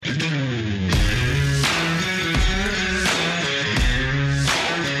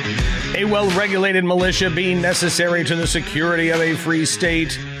well-regulated militia being necessary to the security of a free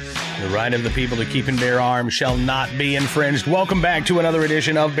state. The right of the people to keep and bear arms shall not be infringed. Welcome back to another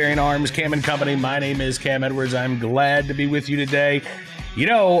edition of Bearing Arms, Cam & Company. My name is Cam Edwards. I'm glad to be with you today. You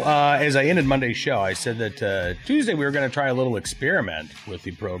know, as I ended Monday's show, I said that Tuesday we were going to try a little experiment with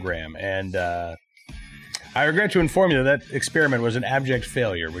the program, and I regret to inform you that experiment was an abject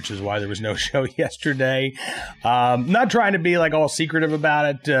failure, which is why there was no show yesterday. Not trying to be like all secretive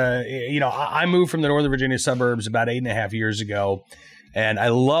about it. I moved from the Northern Virginia suburbs about 8.5 years ago, and I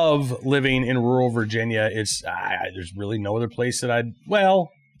love living in rural Virginia. There's really no other place that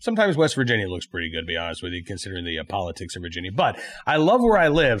sometimes West Virginia looks pretty good, to be honest with you, considering the politics of Virginia. But I love where I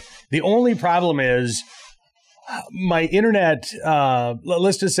live. The only problem is my internet,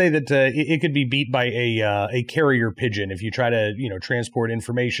 let's just say that it could be beat by a carrier pigeon if you try to, transport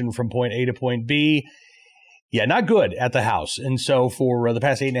information from point A to point B. Yeah, not good at the house. And so for the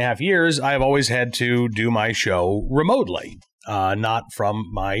past 8.5 years, I've always had to do my show remotely, not from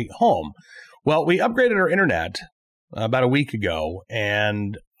my home. Well, we upgraded our internet about a week ago,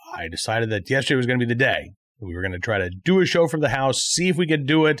 and I decided that yesterday was going to be the day. We were going to try to do a show from the house, see if we could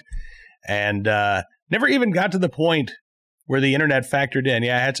do it, and never even got to the point where the internet factored in.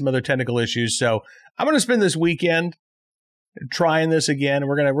 Yeah, I had some other technical issues, so I'm going to spend this weekend trying this again.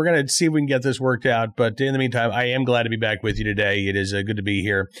 We're gonna see if we can get this worked out. But in the meantime, I am glad to be back with you today. It is good to be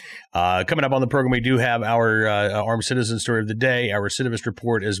here. Coming up on the program, we do have our Armed Citizen Story of the Day, our Recidivist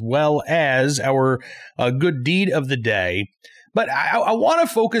Report, as well as our Good Deed of the Day. But I want to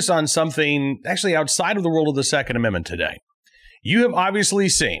focus on something actually outside of the world of the Second Amendment today. You have obviously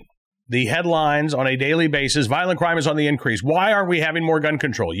seen the headlines on a daily basis. Violent crime is on the increase. Why aren't we having more gun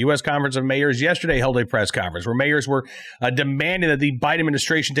control? U.S. Conference of Mayors yesterday held a press conference where mayors were demanding that the Biden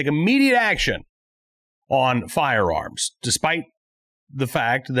administration take immediate action on firearms, despite the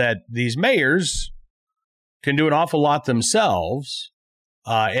fact that these mayors can do an awful lot themselves.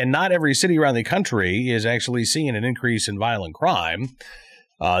 And not every city around the country is actually seeing an increase in violent crime.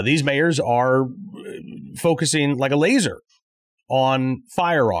 These mayors are focusing like a laser on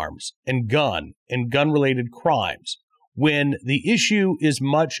firearms and gun-related crimes, when the issue is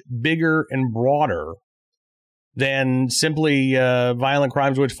much bigger and broader than simply violent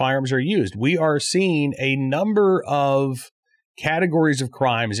crimes in which firearms are used. We are seeing a number of categories of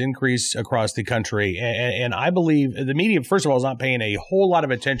crimes increase across the country, and I believe the media, first of all, is not paying a whole lot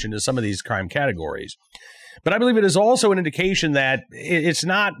of attention to some of these crime categories. But I believe it is also an indication that it's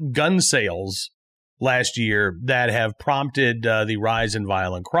not gun sales last year that have prompted the rise in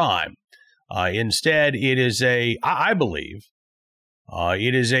violent crime. Instead, it is I believe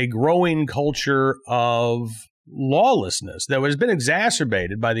it is a growing culture of lawlessness that has been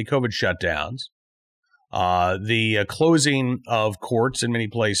exacerbated by the COVID shutdowns, the closing of courts in many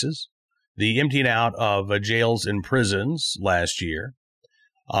places, the emptying out of jails and prisons last year,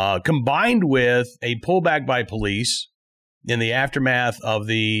 combined with a pullback by police in the aftermath of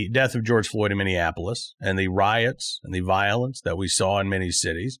the death of George Floyd in Minneapolis and the riots and the violence that we saw in many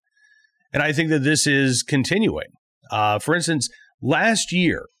cities. And I think that this is continuing. For instance, last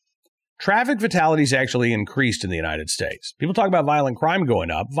year, traffic fatalities actually increased in the United States. People talk about violent crime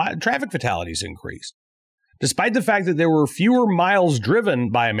going up. Traffic fatalities increased, despite the fact that there were fewer miles driven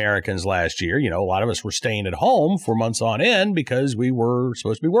by Americans last year. A lot of us were staying at home for months on end because we were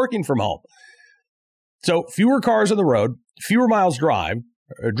supposed to be working from home. So fewer cars on the road, fewer miles driven,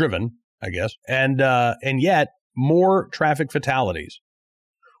 I guess, and yet more traffic fatalities,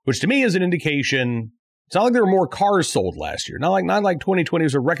 which to me is an indication. It's not like there were more cars sold last year. Not like 2020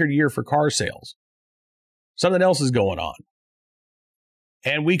 was a record year for car sales. Something else is going on.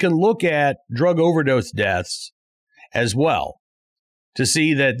 And we can look at drug overdose deaths as well to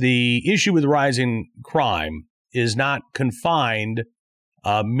see that the issue with rising crime is not confined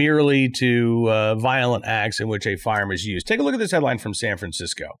merely to violent acts in which a firearm is used. Take a look at this headline from San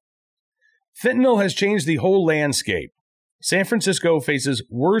Francisco. Fentanyl has changed the whole landscape. San Francisco faces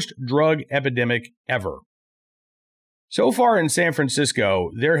worst drug epidemic ever. So far in San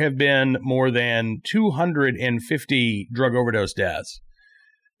Francisco, there have been more than 250 drug overdose deaths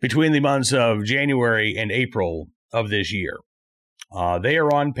between the months of January and April of this year. They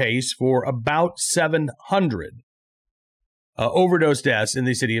are on pace for about 700 overdose deaths in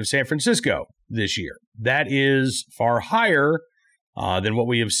the city of San Francisco this year. That is far higher than what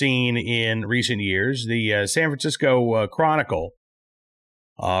we have seen in recent years. The San Francisco Chronicle,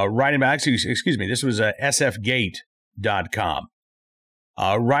 writing about, excuse me, this was sfgate.com,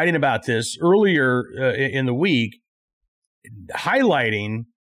 writing about this earlier in the week, highlighting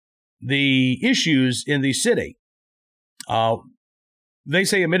the issues in the city. They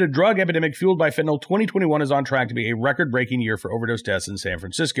say amid a drug epidemic fueled by fentanyl, 2021 is on track to be a record-breaking year for overdose deaths in San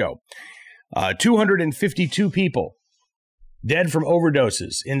Francisco. 252 people dead from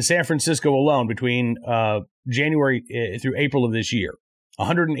overdoses in San Francisco alone between January through April of this year.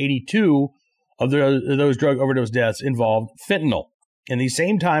 182 of those drug overdose deaths involved fentanyl. In the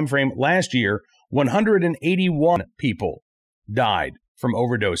same time frame last year, 181 people died from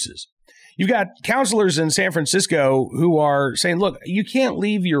overdoses. You've got counselors in San Francisco who are saying, look, you can't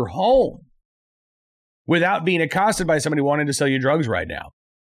leave your home without being accosted by somebody wanting to sell you drugs right now.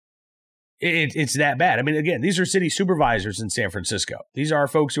 It's that bad. I mean, again, these are city supervisors in San Francisco. These are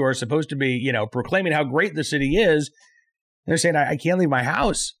folks who are supposed to be, proclaiming how great the city is. They're saying, I can't leave my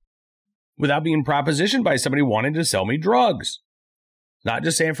house without being propositioned by somebody wanting to sell me drugs. Not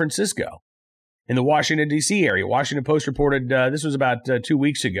just San Francisco. In the Washington, D.C. area, Washington Post reported, this was about 2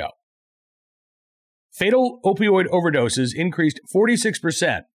 weeks ago. Fatal opioid overdoses increased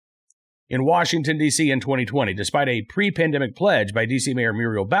 46% in Washington, D.C. in 2020, despite a pre-pandemic pledge by D.C. Mayor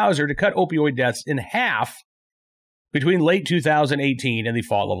Muriel Bowser to cut opioid deaths in half between late 2018 and the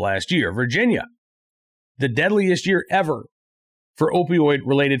fall of last year. Virginia, the deadliest year ever for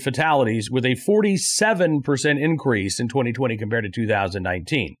opioid-related fatalities, with a 47% increase in 2020 compared to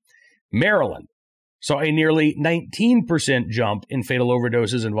 2019. Maryland saw a nearly 19% jump in fatal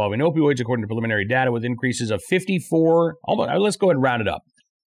overdoses involving opioids, according to preliminary data, with increases of 54, let's go ahead and round it up,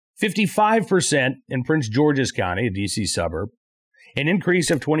 55% in Prince George's County, a D.C. suburb, an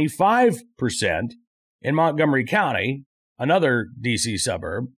increase of 25% in Montgomery County, another D.C.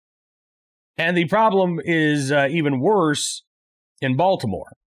 suburb, and the problem is even worse in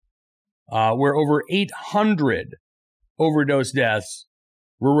Baltimore, where over 800 overdose deaths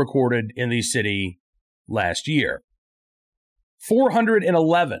were recorded in the city last year.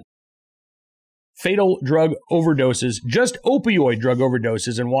 411 fatal drug overdoses, just opioid drug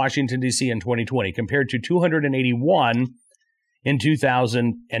overdoses in Washington, D.C. in 2020, compared to 281 in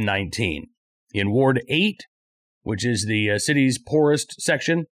 2019. In Ward 8, which is the city's poorest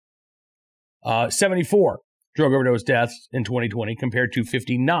section, 74 drug overdose deaths in 2020 compared to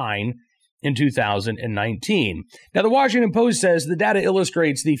 59 in 2019. Now, the Washington Post says the data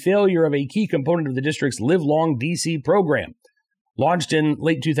illustrates the failure of a key component of the district's Live Long DC program. Launched in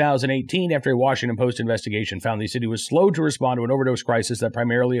late 2018 after a Washington Post investigation found the city was slow to respond to an overdose crisis that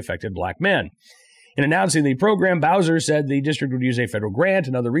primarily affected black men. In announcing the program, Bowser said the district would use a federal grant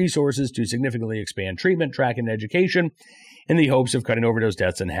and other resources to significantly expand treatment, tracking, and education in the hopes of cutting overdose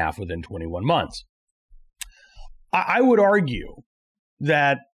deaths in half within 21 months. I would argue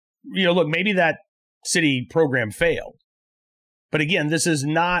that, look, maybe that city program failed. But again, this is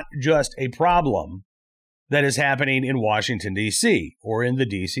not just a problem that is happening in Washington, D.C., or in the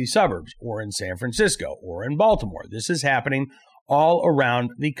D.C. suburbs, or in San Francisco, or in Baltimore. This is happening all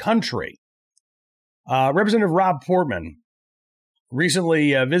around the country. Representative Rob Portman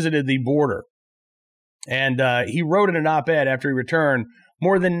recently visited the border, and he wrote in an op-ed after he returned,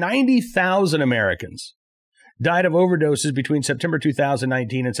 more than 90,000 Americans died of overdoses between September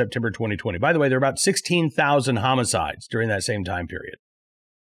 2019 and September 2020. By the way, there were about 16,000 homicides during that same time period.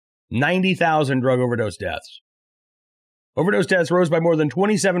 90,000 drug overdose deaths. Overdose deaths rose by more than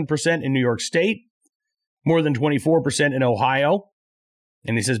 27% in New York State, more than 24% in Ohio.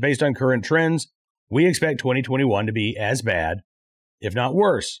 And he says, based on current trends, we expect 2021 to be as bad, if not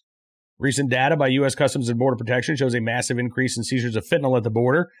worse. Recent data by U.S. Customs and Border Protection shows a massive increase in seizures of fentanyl at the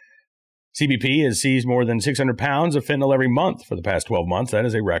border. CBP has seized more than 600 pounds of fentanyl every month for the past 12 months. That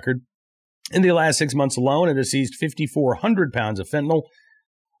is a record. In the last 6 months alone, it has seized 5,400 pounds of fentanyl,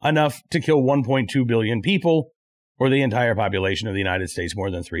 enough to kill 1.2 billion people, or the entire population of the United States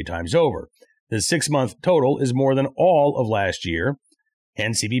more than 3 times over. The 6-month total is more than all of last year,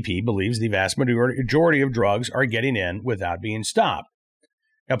 and CBP believes the vast majority of drugs are getting in without being stopped.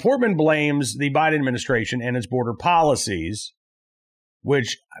 Now, Portman blames the Biden administration and its border policies,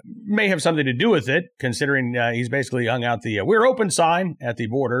 which may have something to do with it, considering he's basically hung out the "we're open" sign at the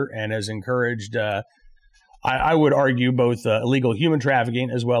border and has encouraged, I would argue, both illegal human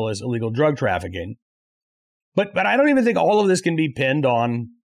trafficking as well as illegal drug trafficking. But I don't even think all of this can be pinned on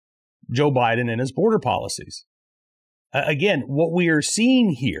Joe Biden and his border policies. Again, what we are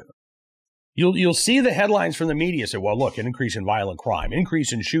seeing here, you'll see the headlines from the media say, well, look, an increase in violent crime,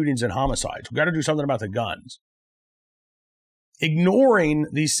 increase in shootings and homicides. We've got to do something about the guns. Ignoring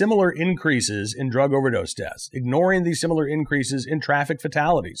the similar increases in drug overdose deaths, ignoring the similar increases in traffic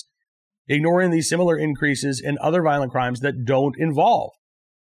fatalities, ignoring the similar increases in other violent crimes that don't involve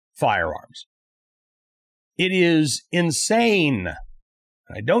firearms. It is insane.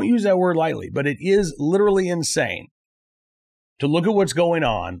 I don't use that word lightly, but it is literally insane to look at what's going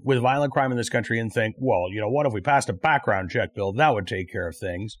on with violent crime in this country and think, well, you know, what if we passed a background check bill? That would take care of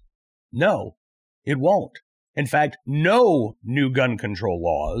things. No, it won't. In fact, no new gun control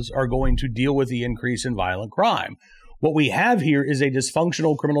laws are going to deal with the increase in violent crime. What we have here is a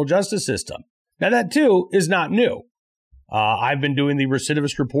dysfunctional criminal justice system. Now, that, too, is not new. I've been doing the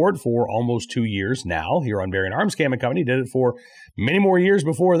recidivist report for almost 2 years now here on Bearing Arms Cam & Company. Did it for many more years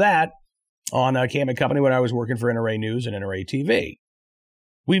before that on Cam & Company when I was working for NRA News and NRA TV.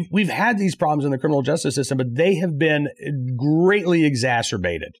 We've had these problems in the criminal justice system, but they have been greatly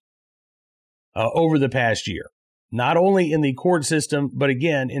exacerbated over the past year, not only in the court system, but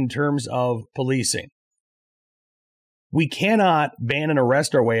again, in terms of policing. We cannot ban and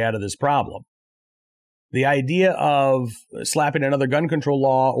arrest our way out of this problem. The idea of slapping another gun control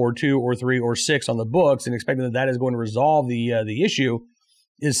law or 2 or 3 or 6 on the books and expecting that is going to resolve the issue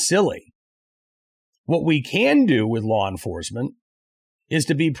is silly. What we can do with law enforcement is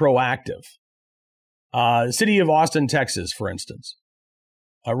to be proactive. The city of Austin, Texas, for instance,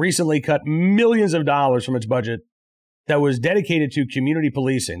 recently cut millions of dollars from its budget that was dedicated to community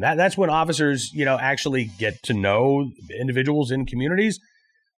policing. That's when officers, actually get to know individuals in communities.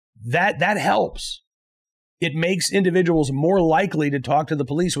 That helps. It makes individuals more likely to talk to the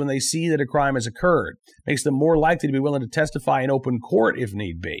police when they see that a crime has occurred. Makes them more likely to be willing to testify in open court if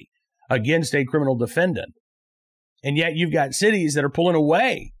need be against a criminal defendant. And yet you've got cities that are pulling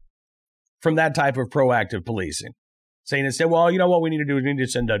away from that type of proactive policing, saying instead, well, you know what we need to do is we need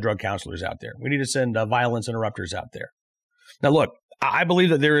to send drug counselors out there. We need to send violence interrupters out there. Now, look, I believe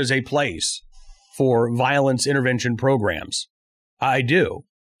that there is a place for violence intervention programs. I do,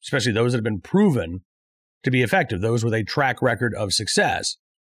 especially those that have been proven to be effective, those with a track record of success.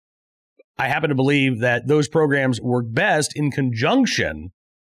 I happen to believe that those programs work best in conjunction,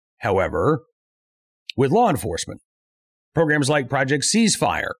 however, with law enforcement. Programs like Project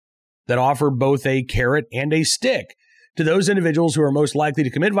Ceasefire that offer both a carrot and a stick to those individuals who are most likely to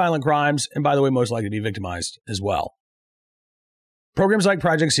commit violent crimes and, by the way, most likely to be victimized as well. Programs like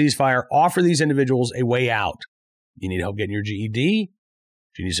Project Ceasefire offer these individuals a way out. You need help getting your GED?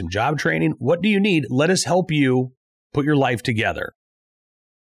 Do you need some job training? What do you need? Let us help you put your life together.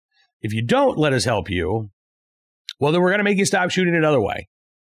 If you don't let us help you, well, then we're going to make you stop shooting another way.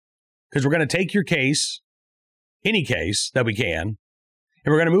 Because we're going to take your case, any case that we can, and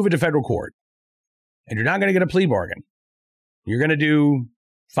we're going to move it to federal court. And you're not going to get a plea bargain. You're going to do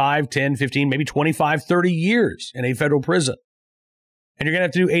 5, 10, 15, maybe 25, 30 years in a federal prison. And you're going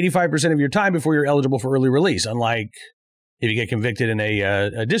to have to do 85% of your time before you're eligible for early release, unlike if you get convicted in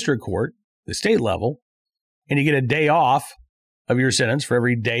a district court, the state level, and you get a day off of your sentence for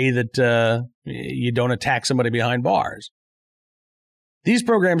every day that you don't attack somebody behind bars. These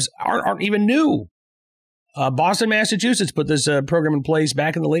programs aren't even new. Boston, Massachusetts put this program in place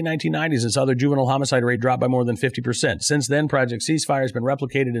back in the late 1990s and saw their juvenile homicide rate drop by more than 50%. Since then, Project Ceasefire has been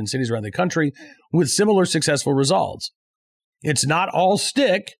replicated in cities around the country with similar successful results. It's not all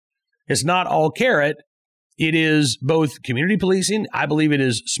stick. It's not all carrot. It is both community policing. I believe it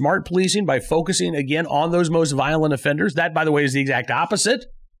is smart policing by focusing, again, on those most violent offenders. That, by the way, is the exact opposite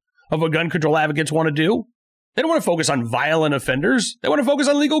of what gun control advocates want to do. They don't want to focus on violent offenders. They want to focus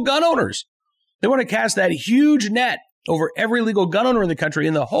on legal gun owners. They want to cast that huge net over every legal gun owner in the country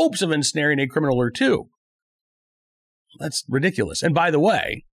in the hopes of ensnaring a criminal or two. That's ridiculous. And by the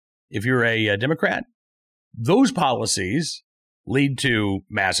way, if you're a Democrat, those policies lead to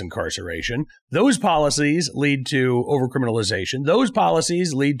mass incarceration. Those policies lead to overcriminalization. Those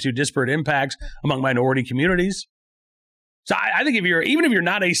policies lead to disparate impacts among minority communities. So I think even if you're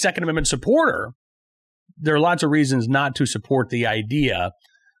not a Second Amendment supporter, there are lots of reasons not to support the idea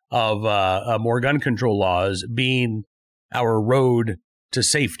of more gun control laws being our road to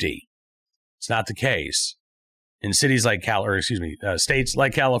safety. It's not the case. In cities like states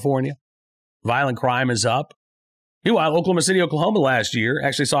like California, violent crime is up. Meanwhile, Oklahoma City, Oklahoma last year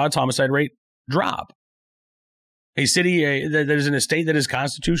actually saw its homicide rate drop. A city that is in a state that is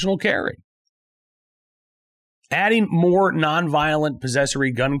constitutional carry. Adding more nonviolent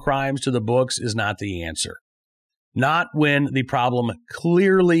possessory gun crimes to the books is not the answer. Not when the problem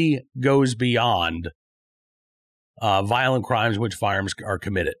clearly goes beyond violent crimes in which firearms are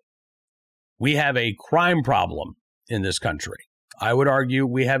committed. We have a crime problem in this country. I would argue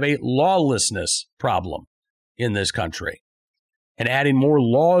we have a lawlessness problem in this country. And adding more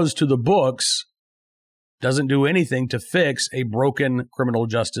laws to the books doesn't do anything to fix a broken criminal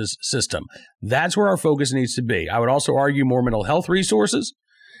justice system. That's where our focus needs to be. I would also argue more mental health resources.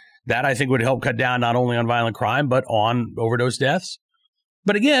 That, I think, would help cut down not only on violent crime, but on overdose deaths.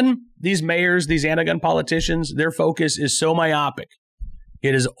 But again, these mayors, these anti-gun politicians, their focus is so myopic.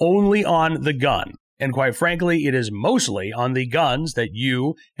 It is only on the gun. And quite frankly, it is mostly on the guns that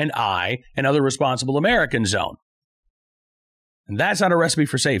you and I and other responsible Americans own. And that's not a recipe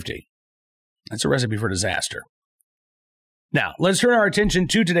for safety. That's a recipe for disaster. Now, let's turn our attention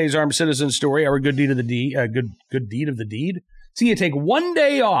to today's armed citizen story, our good deed of the deed. Good deed of the deed? See, you take one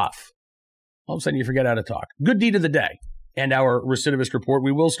day off. All of a sudden, you forget how to talk. Good deed of the day. And our recidivist report.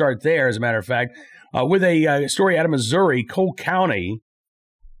 We will start there, as a matter of fact, with a story out of Missouri, Cole County,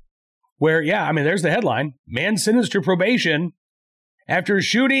 where, there's the headline. Man sentenced to probation after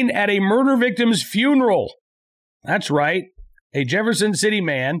shooting at a murder victim's funeral. That's right. A Jefferson City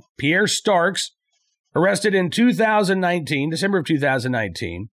man, Pierre Starks, arrested in December of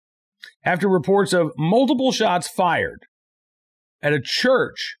 2019, after reports of multiple shots fired at a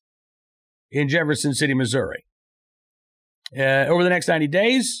church in Jefferson City, Missouri. Over the next 90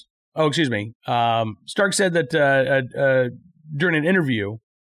 days, Stark said that during an interview,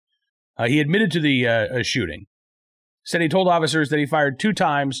 he admitted to the shooting. Said he told officers that he fired 2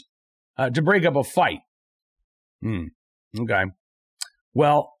 times to break up a fight. Okay.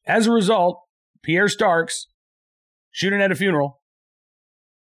 Well, as a result, Pierre Starks, shooting at a funeral,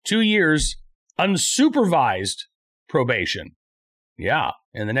 2 years, unsupervised probation. Yeah.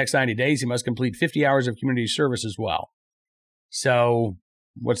 In the next 90 days, he must complete 50 hours of community service as well. So,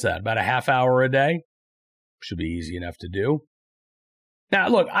 what's that? About a half hour a day? Should be easy enough to do. Now,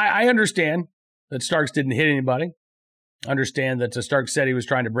 look, I understand that Starks didn't hit anybody. Understand that Starks said he was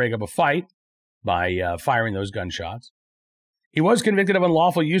trying to break up a fight by firing those gunshots. He was convicted of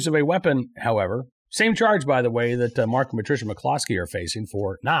unlawful use of a weapon, however. Same charge, by the way, that Mark and Patricia McCloskey are facing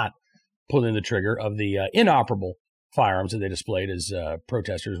for not pulling the trigger of the inoperable firearms that they displayed as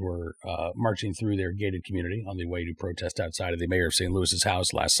protesters were marching through their gated community on the way to protest outside of the mayor of St. Louis's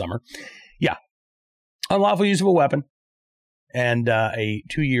house last summer. Yeah, unlawful use of a weapon and a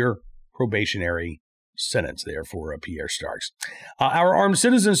 2-year probationary sentence there for Pierre Starks. Our armed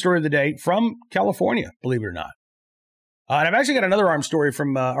citizen story of the day from California, believe it or not. And I've actually got another armed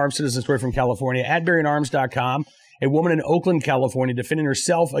citizen story from California at BarronArms.com. A woman in Oakland, California, defending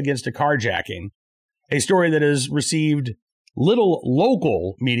herself against a carjacking. A story that has received little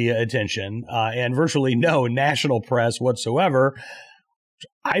local media attention and virtually no national press whatsoever.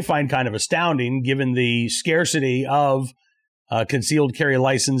 I find kind of astounding given the scarcity of concealed carry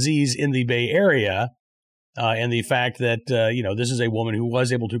licensees in the Bay Area. And the fact that, this is a woman who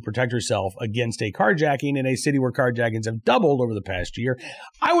was able to protect herself against a carjacking in a city where carjackings have doubled over the past year.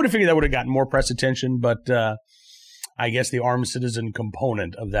 I would have figured that would have gotten more press attention, but I guess the armed citizen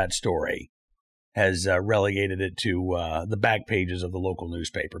component of that story has relegated it to the back pages of the local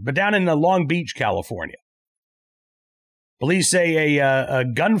newspaper. But down in Long Beach, California, police say a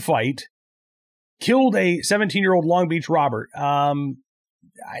gunfight killed a 17-year-old Long Beach robber. No,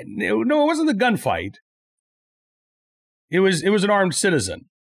 it wasn't the gunfight. It was an armed citizen.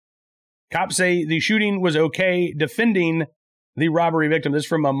 Cops say the shooting was okay, defending the robbery victim. This is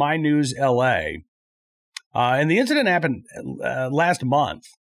from My News LA. And the incident happened last month.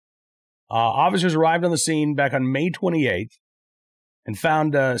 Officers arrived on the scene back on May 28th and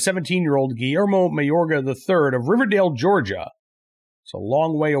found 17-year-old Guillermo Mayorga III of Riverdale, Georgia. It's a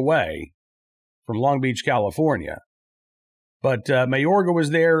long way away from Long Beach, California. But Mayorga was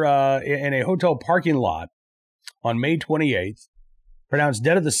there in a hotel parking lot on May 28th, pronounced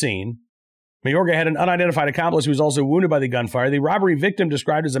dead at the scene. Mayorga had an unidentified accomplice who was also wounded by the gunfire. The robbery victim,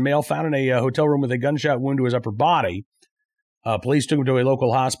 described as a male, found in a hotel room with a gunshot wound to his upper body. Police took him to a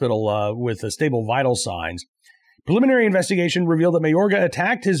local hospital with stable vital signs. Preliminary investigation revealed that Mayorga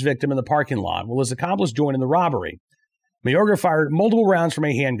attacked his victim in the parking lot while his accomplice joined in the robbery. Mayorga fired multiple rounds from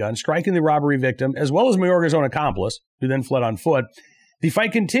a handgun, striking the robbery victim, as well as Mayorga's own accomplice, who then fled on foot. The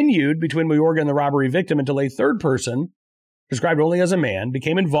fight continued between Mayorga and the robbery victim until a third person, described only as a man,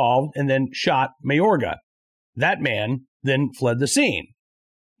 became involved and then shot Mayorga. That man then fled the scene.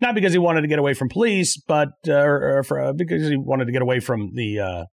 Not because he wanted to get away from police, but because he wanted to get away from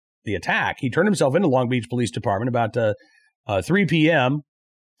the attack. He turned himself into Long Beach Police Department about 3 p.m.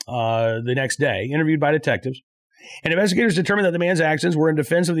 The next day, interviewed by detectives. And investigators determined that the man's actions were in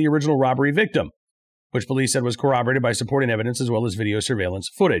defense of the original robbery victim, which police said was corroborated by supporting evidence as well as video surveillance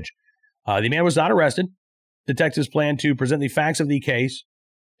footage. The man was not arrested. Detectives plan to present the facts of the case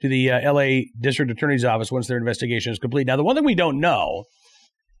to the L.A. District Attorney's Office once their investigation is complete. Now, the one thing we don't know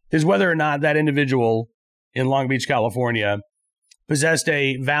is whether or not that individual in Long Beach, California, possessed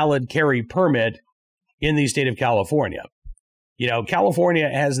a valid carry permit in the state of California. You know, California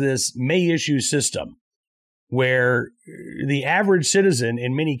has this may issue system where the average citizen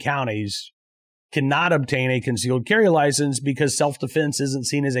in many counties cannot obtain a concealed carry license because self-defense isn't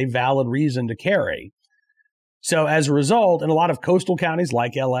seen as a valid reason to carry. So as a result, in a lot of coastal counties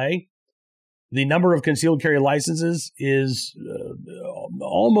like LA, the number of concealed carry licenses is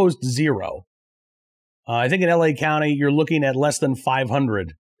almost zero. I think in LA County, you're looking at less than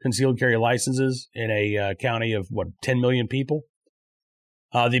 500 concealed carry licenses in a county of, 10 million people?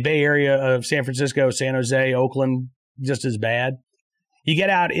 The Bay Area of San Francisco, San Jose, Oakland, just as bad. You get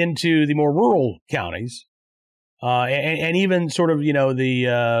out into the more rural counties, and even sort of,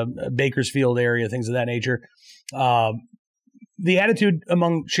 the Bakersfield area, things of that nature. The attitude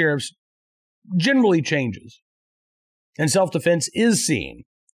among sheriffs generally changes, and self-defense is seen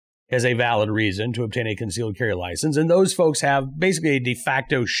as a valid reason to obtain a concealed carry license, and those folks have basically a de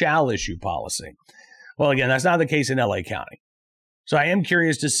facto shall issue policy. Well, again, that's not the case in LA County. So I am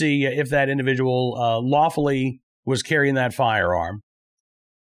curious to see if that individual lawfully was carrying that firearm,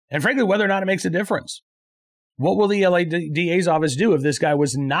 and frankly, whether or not it makes a difference. What will the LA DA's office do if this guy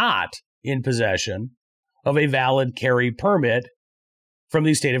was not in possession of a valid carry permit from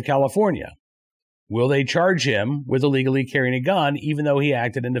the state of California? Will they charge him with illegally carrying a gun, even though he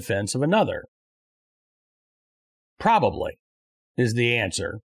acted in defense of another? Probably is the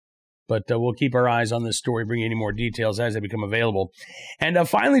answer. But we'll keep our eyes on this story, bring you any more details as they become available. And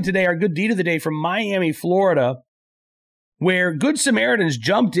finally today, our good deed of the day from Miami, Florida, where Good Samaritans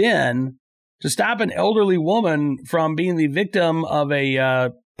jumped in to stop an elderly woman from being the victim of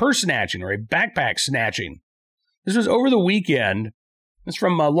a purse snatching or a backpack snatching. This was over the weekend. It's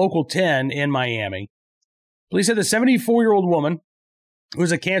from Local 10 in Miami. Police said the 74-year-old woman, who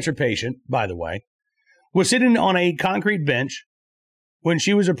was a cancer patient, by the way, was sitting on a concrete bench when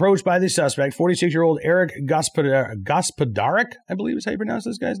she was approached by the suspect, 46-year-old Eric Gospodarek, I believe is how you pronounce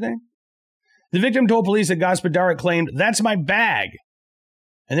this guy's name. The victim told police that Gospodarek claimed, "That's my bag,"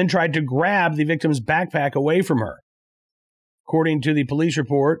 and then tried to grab the victim's backpack away from her. According to the police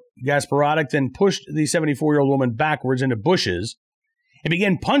report, Gospodarek then pushed the 74-year-old woman backwards into bushes and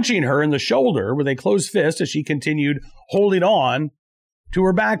began punching her in the shoulder with a closed fist as she continued holding on to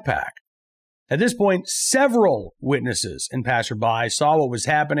her backpack. At this point, several witnesses and passerby saw what was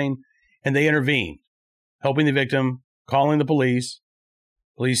happening, and they intervened, helping the victim, calling the police.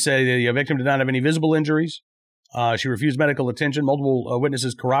 Police say the victim did not have any visible injuries. She refused medical attention. Multiple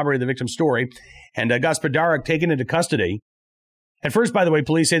witnesses corroborated the victim's story, and Gospodarek taken into custody. At first, by the way,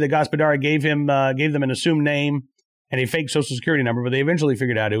 police say that Gospodarek gave them an assumed name and a fake social security number, but they eventually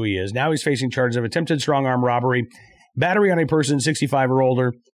figured out who he is. Now he's facing charges of attempted strong-arm robbery, battery on a person 65 or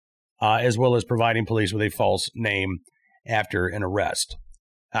older, as well as providing police with a false name after an arrest.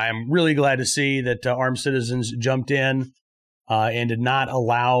 I am really glad to see that armed citizens jumped in and did not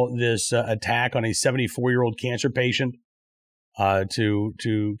allow this attack on a 74-year-old cancer patient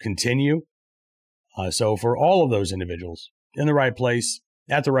to continue. So for all of those individuals in the right place,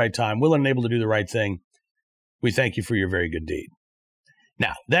 at the right time, willing and able to do the right thing, we thank you for your very good deed.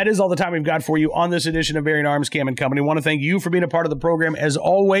 Now, that is all the time we've got for you on this edition of Bearing Arms Cam & Company. I want to thank you for being a part of the program. As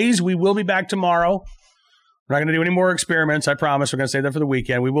always, we will be back tomorrow. We're not going to do any more experiments, I promise. We're going to save that for the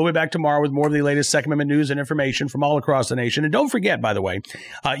weekend. We will be back tomorrow with more of the latest Second Amendment news and information from all across the nation. And don't forget, by the way,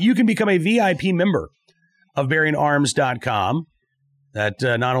 you can become a VIP member of BearingArms.com. That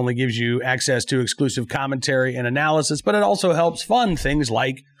not only gives you access to exclusive commentary and analysis, but it also helps fund things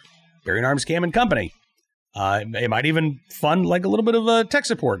like Bearing Arms Cam & Company. It might even fund like a little bit of tech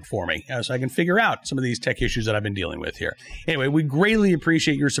support for me so I can figure out some of these tech issues that I've been dealing with here. Anyway, we greatly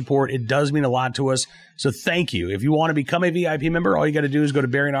appreciate your support. It does mean a lot to us. So thank you. If you want to become a VIP member, all you got to do is go to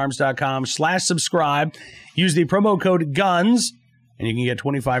BearingArms.com/subscribe. Use the promo code GUNS, and you can get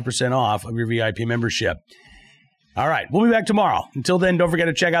 25% off of your VIP membership. All right, we'll be back tomorrow. Until then, don't forget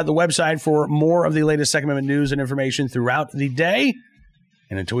to check out the website for more of the latest Second Amendment news and information throughout the day.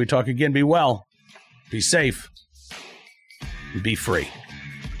 And until we talk again, be well. Be safe, and be free.